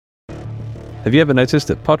Have you ever noticed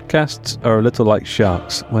that podcasts are a little like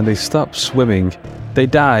sharks? When they stop swimming, they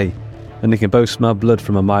die, and they can both smell blood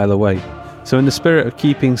from a mile away. So in the spirit of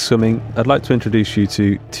keeping swimming, I'd like to introduce you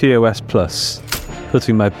to TOS Plus.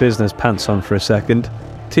 Putting my business pants on for a second,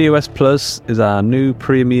 TOS Plus is our new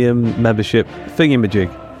premium membership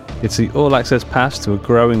thingamajig. It's the all-access pass to a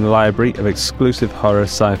growing library of exclusive horror,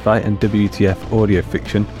 sci-fi and WTF audio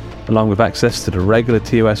fiction, along with access to the regular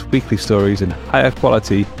TOS weekly stories in higher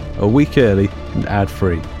quality, a week early and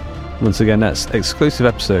ad-free. Once again, that's exclusive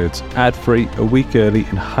episodes, ad-free, a week early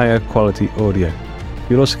and higher quality audio.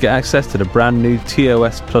 You'll also get access to the brand new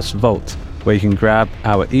TOS Plus Vault, where you can grab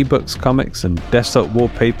our ebooks, comics and desktop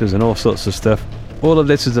wallpapers and all sorts of stuff. All of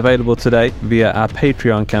this is available today via our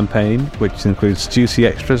Patreon campaign, which includes juicy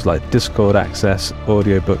extras like Discord access,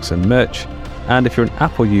 audiobooks and merch. And if you're an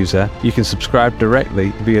Apple user, you can subscribe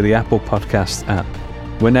directly via the Apple Podcasts app.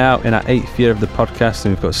 We're now in our 8th year of the podcast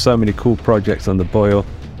and we've got so many cool projects on the boil,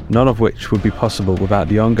 none of which would be possible without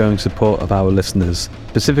the ongoing support of our listeners,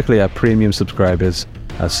 specifically our premium subscribers,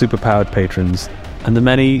 our superpowered patrons, and the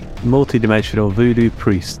many multi-dimensional voodoo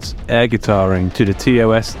priests air guitaring to the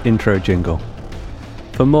TOS intro jingle.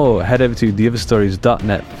 For more, head over to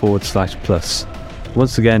theotherstories.net/plus.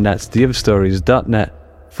 Once again, that's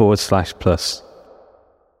theotherstories.net/plus.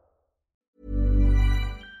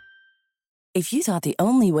 If you thought the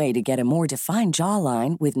only way to get a more defined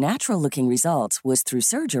jawline with natural-looking results was through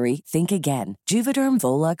surgery, think again. Juvederm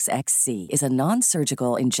Volux XC is a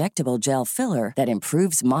non-surgical injectable gel filler that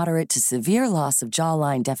improves moderate to severe loss of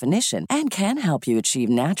jawline definition and can help you achieve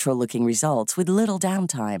natural-looking results with little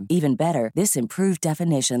downtime. Even better, this improved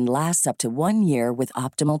definition lasts up to 1 year with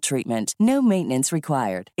optimal treatment. No maintenance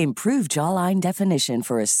required. Improve jawline definition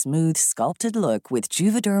for a smooth, sculpted look with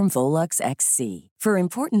Juvederm Volux XC. For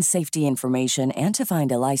important safety information and to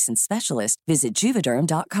find a licensed specialist, visit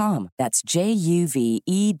Juvederm.com. That's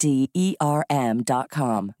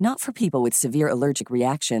JUVEDERM.com. Not for people with severe allergic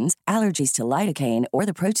reactions, allergies to lidocaine, or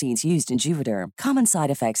the proteins used in Juvederm. Common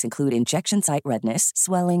side effects include injection site redness,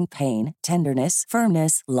 swelling, pain, tenderness,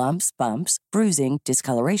 firmness, lumps, bumps, bruising,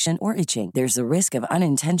 discoloration, or itching. There's a risk of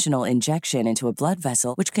unintentional injection into a blood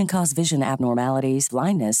vessel, which can cause vision abnormalities,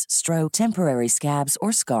 blindness, stroke, temporary scabs,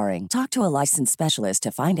 or scarring. Talk to a licensed specialist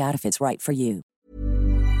to find out if it's right for you.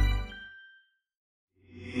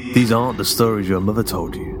 These aren't the stories your mother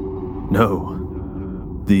told you. No,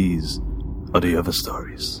 these are the other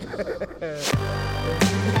stories.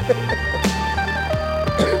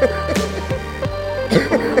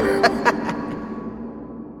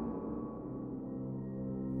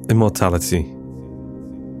 Immortality.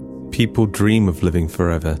 People dream of living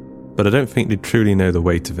forever, but I don't think they truly know the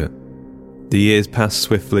weight of it. The years pass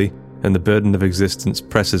swiftly, and the burden of existence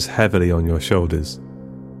presses heavily on your shoulders.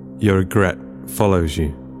 Your regret follows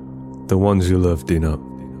you. The ones you love do not.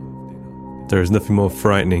 There is nothing more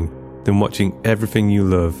frightening than watching everything you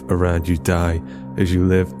love around you die as you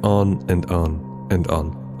live on and on and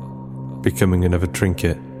on, becoming another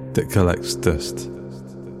trinket that collects dust.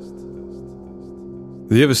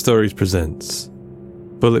 The Other Stories presents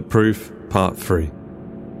Bulletproof Part 3,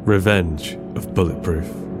 Revenge of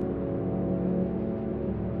Bulletproof.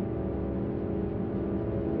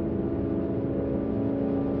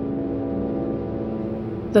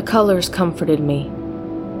 The colors comforted me.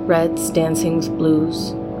 Reds dancing with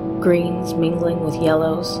blues, greens mingling with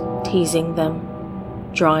yellows, teasing them,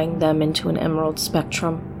 drawing them into an emerald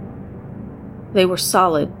spectrum. They were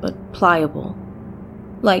solid but pliable,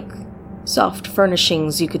 like soft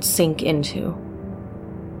furnishings you could sink into.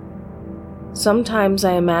 Sometimes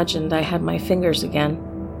I imagined I had my fingers again.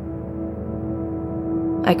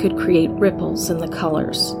 I could create ripples in the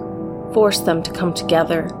colors, force them to come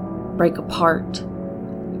together, break apart.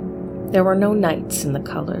 There were no nights in the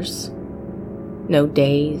colors, no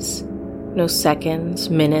days, no seconds,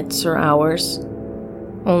 minutes, or hours,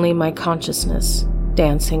 only my consciousness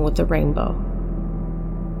dancing with the rainbow.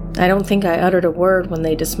 I don't think I uttered a word when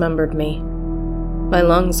they dismembered me. My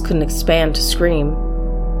lungs couldn't expand to scream,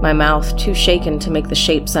 my mouth too shaken to make the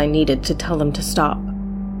shapes I needed to tell them to stop.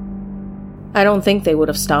 I don't think they would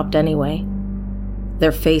have stopped anyway,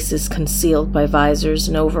 their faces concealed by visors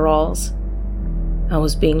and overalls. I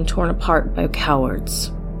was being torn apart by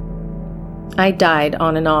cowards. I died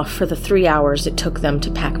on and off for the 3 hours it took them to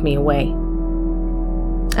pack me away.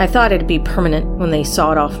 I thought it'd be permanent when they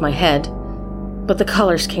sawed off my head, but the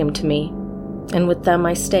colors came to me, and with them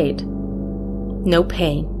I stayed. No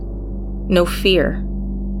pain, no fear,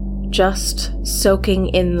 just soaking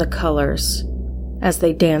in the colors as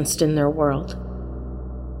they danced in their world.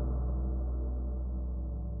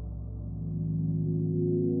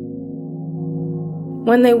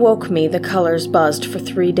 When they woke me, the colors buzzed for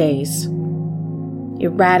 3 days.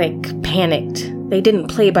 Erratic, panicked, they didn't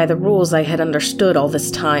play by the rules I had understood all this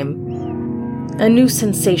time. A new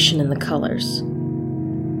sensation in the colors.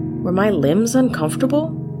 Were my limbs uncomfortable?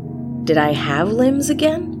 Did I have limbs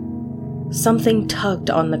again? Something tugged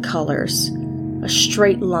on the colors, a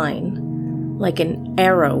straight line, like an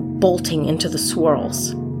arrow bolting into the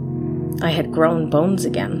swirls. I had grown bones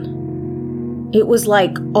again. It was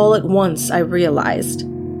like, all at once, I realized,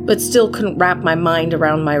 but still couldn't wrap my mind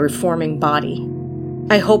around my reforming body.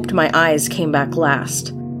 I hoped my eyes came back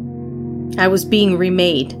last. I was being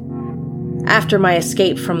remade. After my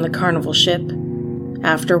escape from the carnival ship,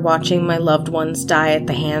 after watching my loved ones die at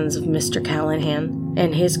the hands of Mr. Callahan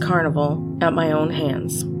and his carnival at my own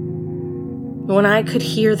hands. When I could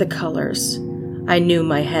hear the colors, I knew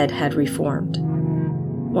my head had reformed.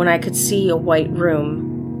 When I could see a white room,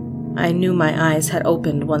 I knew my eyes had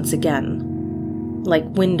opened once again, like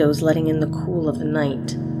windows letting in the cool of the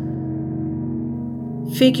night.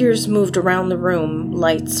 Figures moved around the room,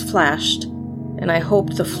 lights flashed, and I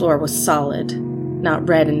hoped the floor was solid, not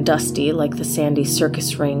red and dusty like the sandy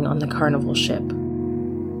circus ring on the carnival ship.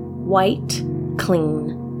 White,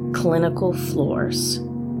 clean, clinical floors.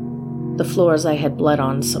 The floors I had bled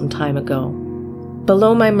on some time ago.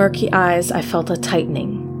 Below my murky eyes, I felt a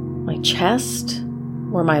tightening. My chest?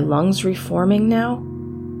 Were my lungs reforming now?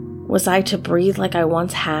 Was I to breathe like I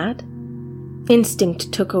once had?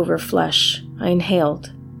 Instinct took over flesh. I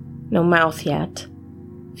inhaled. No mouth yet.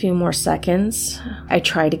 A few more seconds. I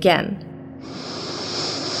tried again.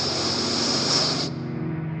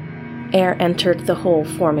 Air entered the hole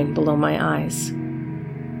forming below my eyes.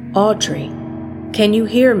 "Audrey, can you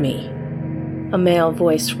hear me?" A male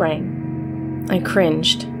voice rang. I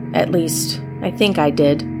cringed. At least, I think I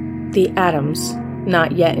did. The atoms,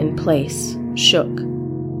 not yet in place, shook.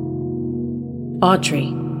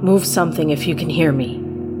 "Audrey, move something if you can hear me."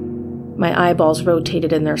 My eyeballs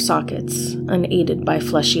rotated in their sockets, unaided by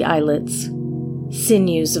fleshy eyelids.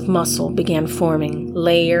 Sinews of muscle began forming,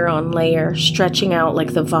 layer on layer, stretching out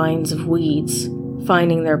like the vines of weeds,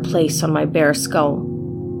 finding their place on my bare skull.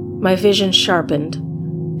 My vision sharpened,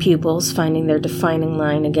 pupils finding their defining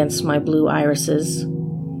line against my blue irises.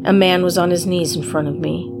 A man was on his knees in front of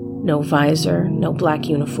me. No visor, no black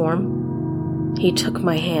uniform. He took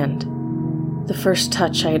my hand, the first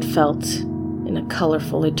touch I had felt in a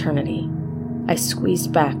colorful eternity. I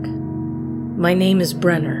squeezed back. "My name is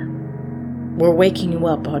Brenner. We're waking you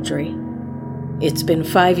up, Audrey. It's been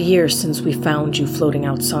 5 years since we found you floating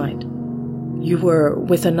outside. You were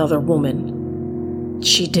with another woman.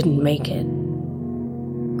 She didn't make it."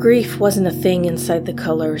 Grief wasn't a thing inside the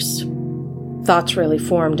colors. Thoughts really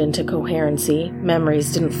formed into coherency.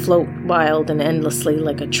 Memories didn't float wild and endlessly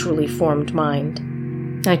like a truly formed mind.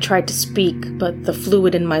 I tried to speak, but the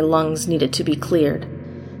fluid in my lungs needed to be cleared.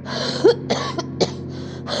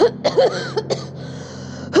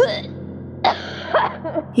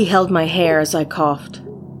 He held my hair as I coughed,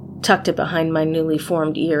 tucked it behind my newly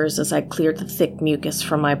formed ears as I cleared the thick mucus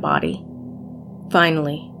from my body.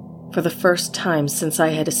 Finally, for the first time since I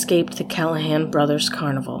had escaped the Callahan Brothers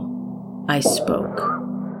Carnival, I spoke.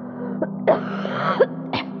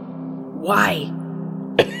 "Why?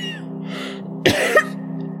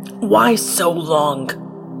 Why so long?"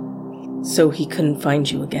 "So he couldn't find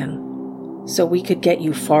you again. So we could get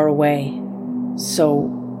you far away. So..."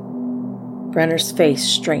 Brenner's face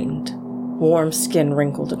straightened, warm skin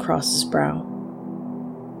wrinkled across his brow.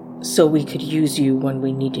 "So we could use you when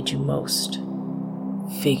we needed you most."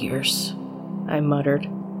 "Figures," I muttered,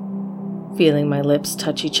 feeling my lips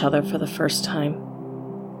touch each other for the first time.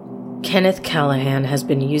 "Kenneth Callahan has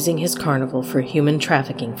been using his carnival for human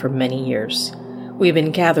trafficking for many years. We've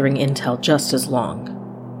been gathering intel just as long."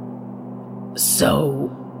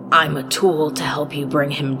 "So, I'm a tool to help you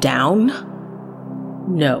bring him down?"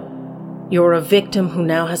 "No. You're a victim who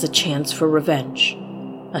now has a chance for revenge.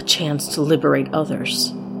 A chance to liberate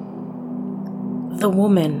others." The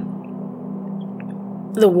woman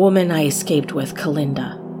I escaped with,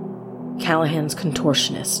 Kalinda. Callahan's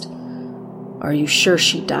contortionist. Are you sure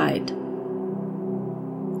she died?"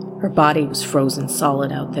 Her body was frozen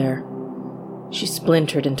solid out there. She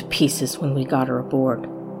splintered into pieces when we got her aboard.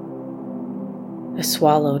 I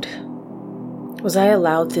swallowed. Was I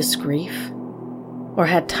allowed this grief? Or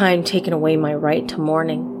had time taken away my right to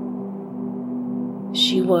mourning?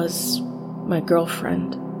 She was my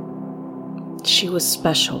girlfriend. She was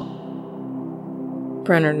special.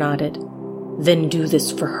 Brenner nodded. "Then do this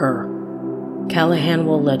for her. Callahan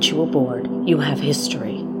will let you aboard. You have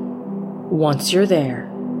history. Once you're there,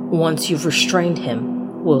 once you've restrained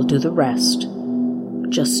him, we'll do the rest.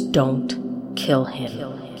 Just don't kill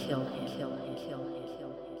him.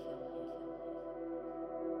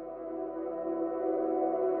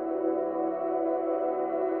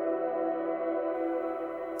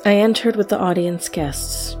 I entered with the audience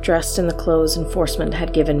guests, dressed in the clothes enforcement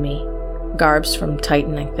had given me, garbs from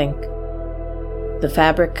Titan, I think. The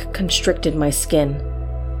fabric constricted my skin,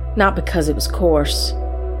 not because it was coarse,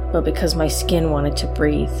 but because my skin wanted to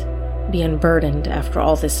breathe, be unburdened after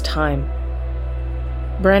all this time.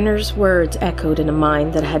 Brenner's words echoed in a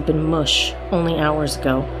mind that had been mush only hours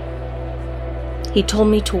ago. He told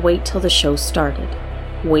me to wait till the show started,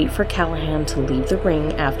 wait for Callahan to leave the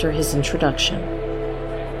ring after his introduction.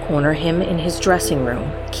 Corner him in his dressing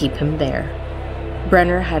room, keep him there.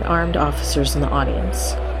 Brenner had armed officers in the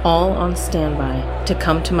audience, all on standby to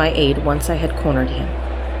come to my aid once I had cornered him.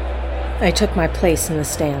 I took my place in the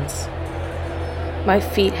stands. My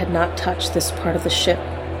feet had not touched this part of the ship,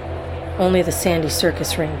 only the sandy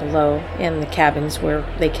circus ring below and the cabins where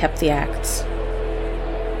they kept the acts.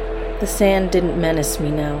 The sand didn't menace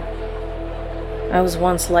me now. I was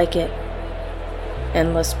once like it.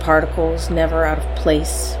 Endless particles, never out of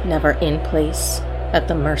place, never in place, at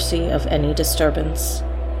the mercy of any disturbance.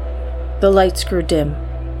 The lights grew dim.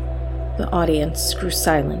 The audience grew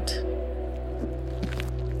silent.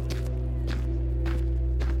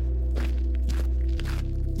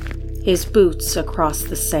 His boots across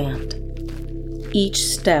the sand, each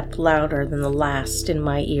step louder than the last in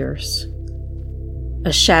my ears.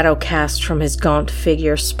 A shadow cast from his gaunt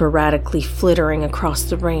figure sporadically flittering across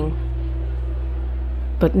the ring.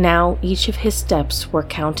 But now each of his steps were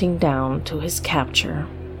counting down to his capture.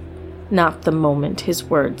 Not the moment his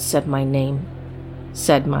words said my name,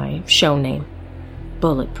 said my show name,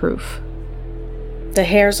 Bulletproof. The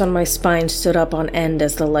hairs on my spine stood up on end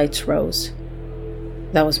as the lights rose.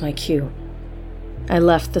 That was my cue. I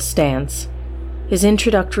left the stands, his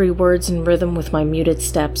introductory words in rhythm with my muted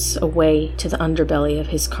steps away to the underbelly of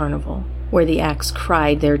his carnival, where the acts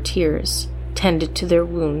cried their tears, tended to their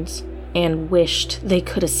wounds, and wished they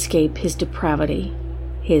could escape his depravity,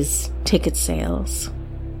 his ticket sales.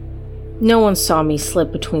 No one saw me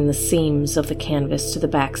slip between the seams of the canvas to the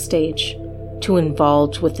backstage, too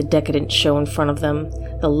involved with the decadent show in front of them,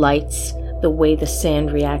 the lights, the way the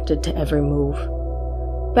sand reacted to every move.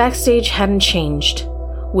 Backstage hadn't changed.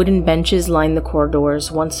 Wooden benches lined the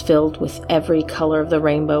corridors, once filled with every color of the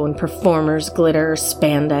rainbow and performers, glitter,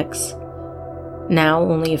 spandex. Now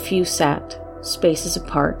only a few sat, spaces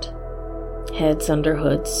apart, heads under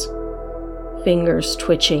hoods, fingers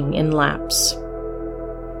twitching in laps.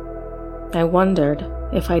 I wondered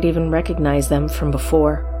if I'd even recognized them from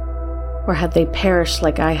before, or had they perished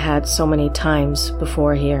like I had so many times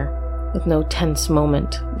before here, with no tense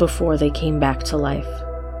moment before they came back to life.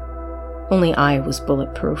 Only I was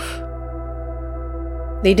bulletproof.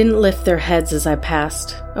 They didn't lift their heads as I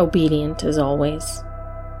passed, obedient as always.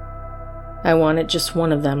 I wanted just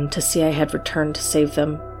one of them to see I had returned to save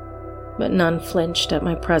them, but none flinched at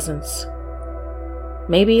my presence.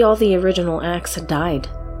 Maybe all the original acts had died,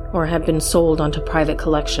 or had been sold onto private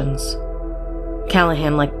collections.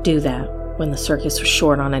 Callahan liked to do that when the circus was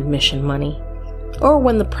short on admission money, or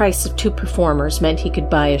when the price of 2 performers meant he could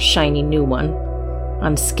buy a shiny new one,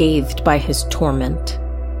 unscathed by his torment.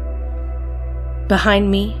 Behind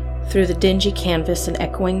me, through the dingy canvas and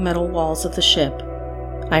echoing metal walls of the ship,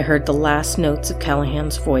 I heard the last notes of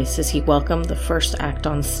Callahan's voice as he welcomed the first act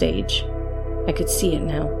on stage. I could see it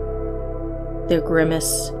now. Their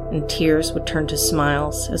grimace and tears would turn to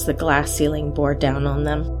smiles as the glass ceiling bore down on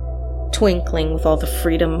them, twinkling with all the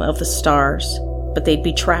freedom of the stars, but they'd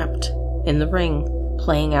be trapped in the ring,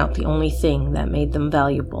 playing out the only thing that made them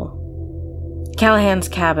valuable. Callahan's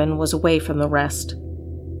cabin was away from the rest.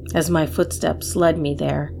 As my footsteps led me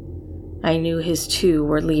there, I knew his 2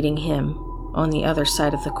 were leading him on the other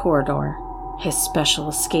side of the corridor, his special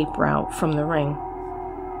escape route from the ring.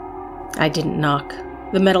 I didn't knock.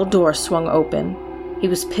 The metal door swung open. He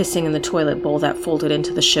was pissing in the toilet bowl that folded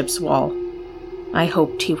into the ship's wall. I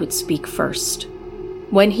hoped he would speak first.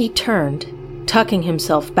 When he turned, tucking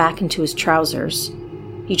himself back into his trousers,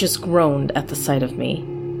 he just groaned at the sight of me.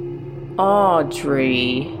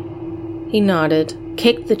 "Audrey." He nodded,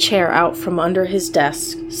 kicked the chair out from under his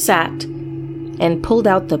desk, sat, and pulled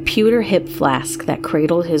out the pewter hip flask that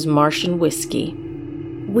cradled his Martian whiskey.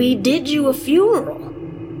 "We did you a funeral.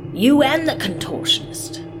 You and the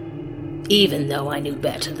contortionist. Even though I knew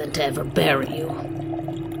better than to ever bury you.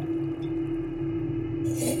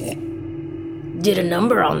 Did a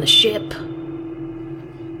number on the ship.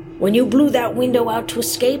 When you blew that window out to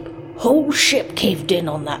escape, whole ship caved in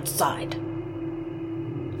on that side.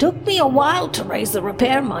 Took me a while to raise the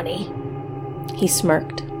repair money." He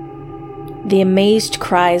smirked. The amazed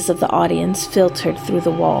cries of the audience filtered through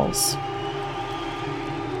the walls.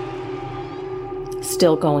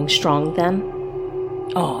 Still going strong then?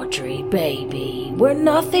 Audrey, baby, we're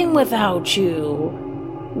nothing without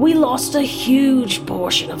you. We lost a huge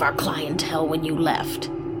portion of our clientele when you left.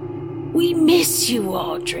 We miss you,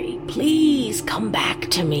 Audrey. Please come back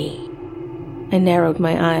to me. I narrowed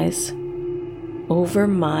my eyes. Over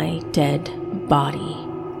my dead body.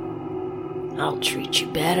 I'll treat you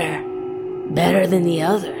better. Better than the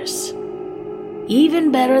others.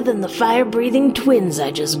 Even better than the fire-breathing twins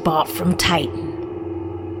I just bought from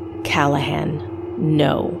Titan. Callahan,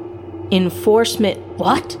 no. Enforcement,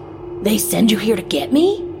 what? They send you here to get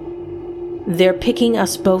me? They're picking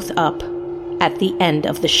us both up at the end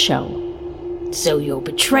of the show. So you're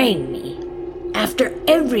betraying me? After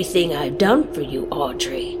everything I've done for you,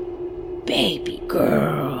 Audrey. Baby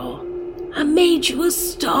girl, I made you a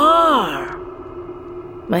star.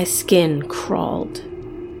 My skin crawled.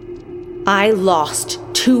 I lost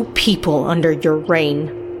 2 people under your reign.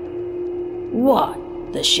 What?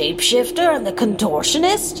 The shapeshifter and the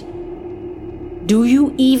contortionist? Do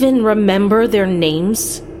you even remember their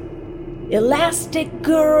names? Elastic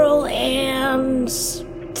Girl and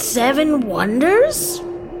 7 Wonders?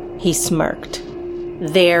 He smirked.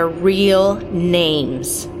 Their real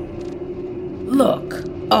names. Look,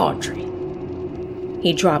 Audrey.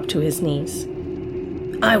 He dropped to his knees.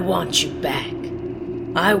 I want you back.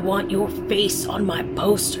 I want your face on my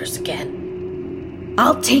posters again.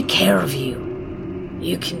 I'll take care of you.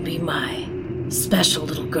 You can be my special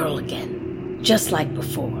little girl again, just like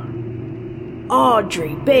before.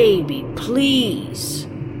 Audrey, baby, please.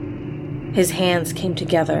 His hands came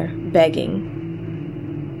together,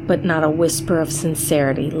 begging. But not a whisper of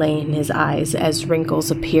sincerity lay in his eyes as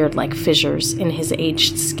wrinkles appeared like fissures in his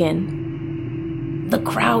aged skin. The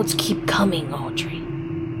crowds keep coming, Audrey.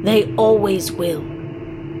 They always will.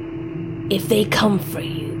 If they come for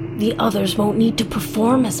you, the others won't need to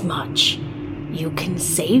perform as much. You can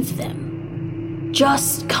save them.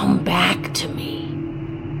 Just come back to me.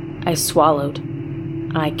 I swallowed.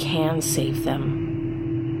 I can save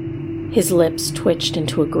them. His lips twitched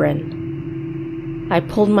into a grin. I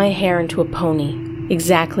pulled my hair into a pony,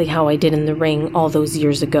 exactly how I did in the ring all those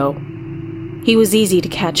years ago. He was easy to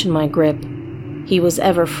catch in my grip. He was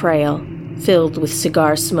ever frail, filled with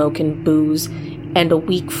cigar smoke and booze, and a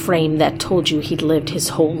weak frame that told you he'd lived his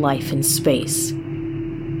whole life in space.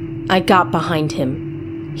 I got behind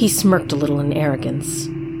him. He smirked a little in arrogance.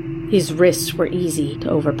 His wrists were easy to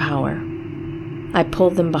overpower. I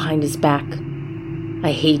pulled them behind his back.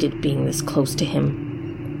 I hated being this close to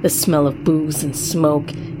him. The smell of booze and smoke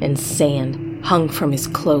and sand hung from his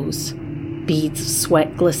clothes, beads of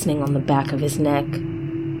sweat glistening on the back of his neck.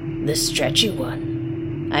 The stretchy one.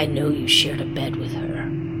 I know you shared a bed with her.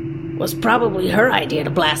 Was probably her idea to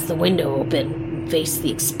blast the window open and face the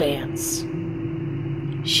expanse.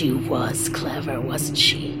 She was clever, wasn't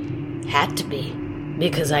she? Had to be,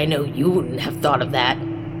 because I know you wouldn't have thought of that.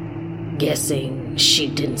 Guessing she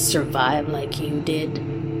didn't survive like you did.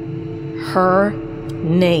 Her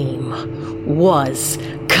name was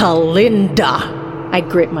Kalinda. I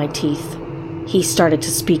grit my teeth. He started to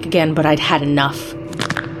speak again, but I'd had enough.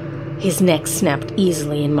 His neck snapped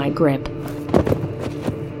easily in my grip.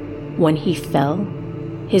 When he fell,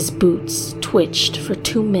 his boots twitched for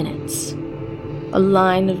 2 minutes. A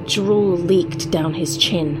line of drool leaked down his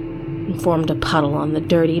chin and formed a puddle on the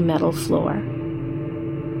dirty metal floor.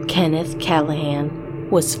 Kenneth Callahan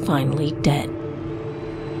was finally dead.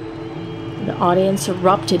 The audience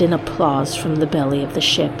erupted in applause from the belly of the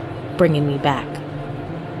ship, bringing me back.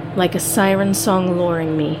 Like a siren song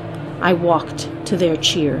luring me, I walked to their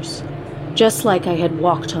cheers, just like I had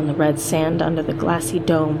walked on the red sand under the glassy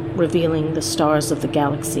dome, revealing the stars of the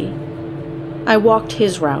galaxy. I walked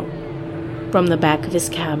his route, from the back of his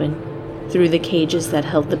cabin, through the cages that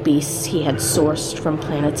held the beasts he had sourced from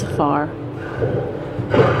planets afar.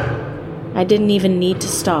 I didn't even need to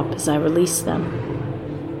stop as I released them.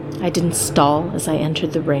 I didn't stall as I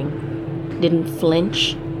entered the ring, didn't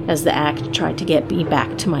flinch as the act tried to get me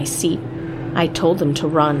back to my seat. I told them to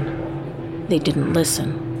run. They didn't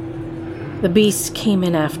listen. The beasts came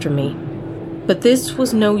in after me, but this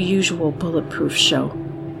was no usual Bulletproof show.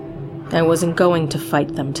 I wasn't going to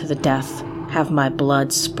fight them to the death, have my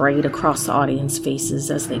blood sprayed across the audience faces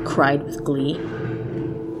as they cried with glee.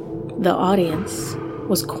 The audience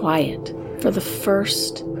was quiet for the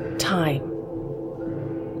first time.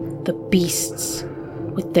 The beasts,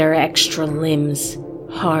 with their extra limbs,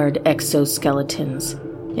 hard exoskeletons,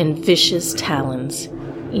 and vicious talons,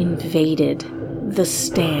 invaded the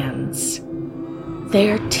stands.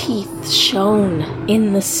 Their teeth shone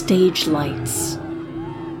in the stage lights.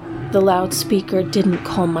 The loudspeaker didn't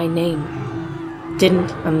call my name, didn't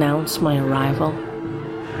announce my arrival,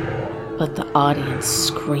 but the audience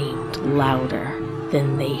screamed louder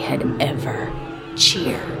than they had ever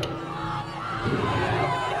cheered.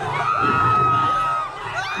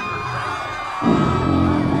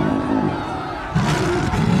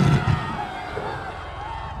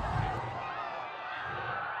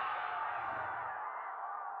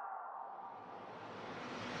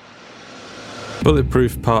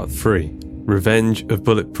 Bulletproof Part 3, Revenge of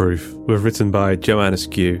Bulletproof, was written by Joanne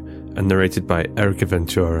Askew and narrated by Erica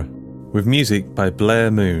Ventura, with music by Blair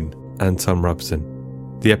Moon and Tom Robson.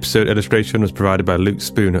 The episode illustration was provided by Luke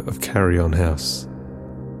Spooner of Carry On House.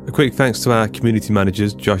 A quick thanks to our community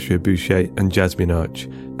managers Joshua Boucher and Jasmine Arch,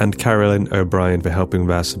 and Carolyn O'Brien for helping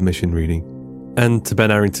with our submission reading, and to Ben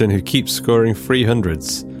Arrington, who keeps scoring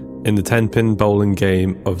 300s in the 10-pin bowling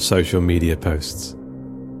game of social media posts.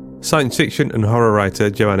 Science fiction and horror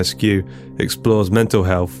writer Joanne Askew explores mental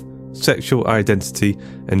health, sexual identity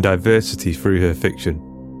and diversity through her fiction.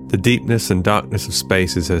 The deepness and darkness of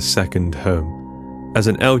space is her second home. As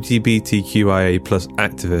an LGBTQIA+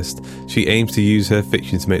 activist, she aims to use her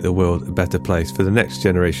fiction to make the world a better place for the next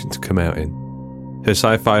generation to come out in. Her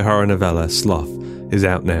sci-fi horror novella, Sloth, is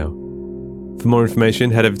out now. For more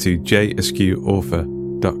information, head over to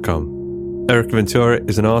jaskewauthor.com. Erica Ventura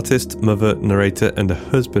is an artist, mother, narrator, and a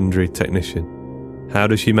husbandry technician. How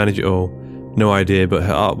does she manage it all? No idea, but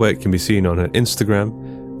her artwork can be seen on her Instagram,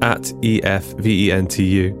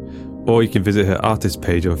 @EFVENTU, or you can visit her artist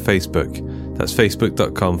page on Facebook. That's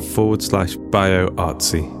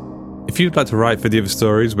facebook.com/bioartsy. If you'd like to write for The Other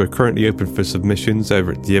Stories, we're currently open for submissions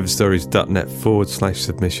over at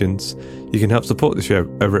theotherstories.net/submissions. You can help support the show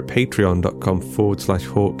over at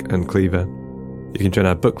patreon.com/Hawk and Cleaver. You can join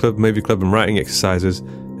our book club, movie club and writing exercises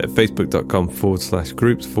at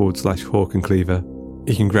facebook.com/groups/Hawk and Cleaver.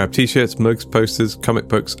 You can grab t-shirts, mugs, posters, comic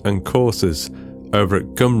books and courses over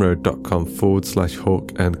at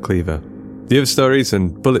gumroad.com/Hawk and Cleaver. The Other Stories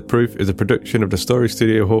and Bulletproof is a production of the Story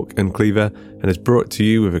Studio Hawk and Cleaver and is brought to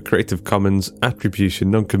you with a Creative Commons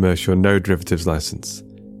Attribution Non-Commercial No Derivatives license.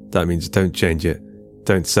 That means don't change it,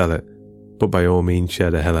 don't sell it, but by all means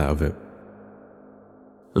share the hell out of it.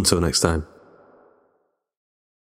 Until next time.